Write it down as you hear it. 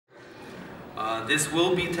This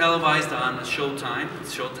will be televised on Showtime.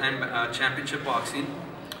 It's Showtime Championship Boxing.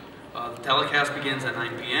 The telecast begins at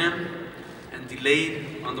 9 p.m. and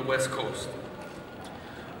delayed on the West Coast.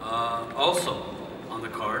 Also on the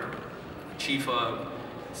card, chief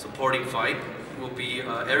supporting fight will be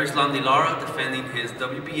Erislandy Lara defending his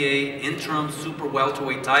WBA interim super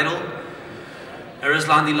welterweight title.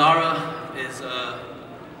 Erislandy Lara is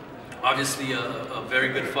obviously a very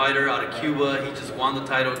good fighter out of Cuba. He just won the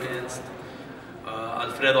title against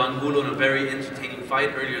Alfredo Angulo in a very entertaining fight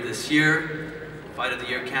earlier this year, Fight of the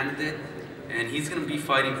Year candidate. And he's going to be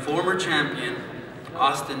fighting former champion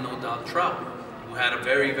Austin No Doubt Trout, who had a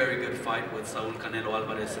very, very good fight with Saul Canelo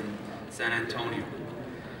Alvarez in San Antonio.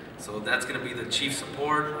 So that's going to be the chief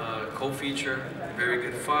support, co-feature, very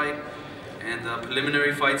good fight. And the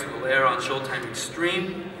preliminary fights will air on Showtime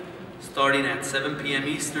Extreme, starting at 7 p.m.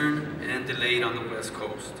 Eastern and delayed on the West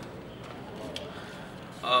Coast.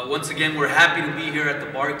 Once again, we're happy to be here at the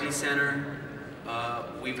Barclays Center.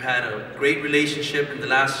 We've had a great relationship in the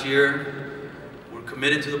last year. We're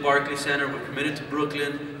committed to the Barclays Center, we're committed to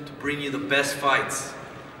Brooklyn to bring you the best fights.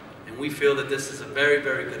 And we feel that this is a very,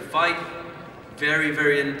 very good fight, very,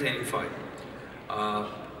 very entertaining fight.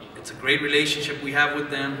 It's a great relationship we have with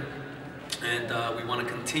them, and we want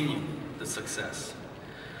to continue the success.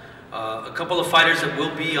 A couple of fighters that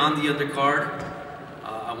will be on the undercard,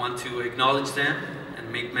 I want to acknowledge them and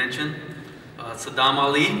make mention. Saddam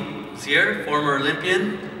Ali is here, former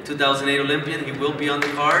Olympian, 2008 Olympian. He will be on the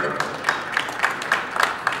card.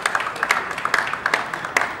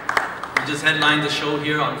 We just headlined the show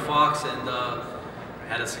here on Fox and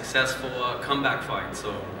had a successful comeback fight.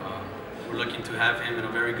 So we're looking to have him in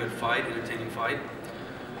a very good fight, entertaining fight.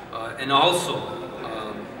 And also,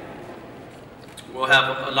 we'll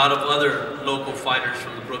have a lot of other local fighters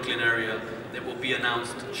from the Brooklyn area that will be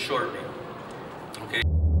announced shortly.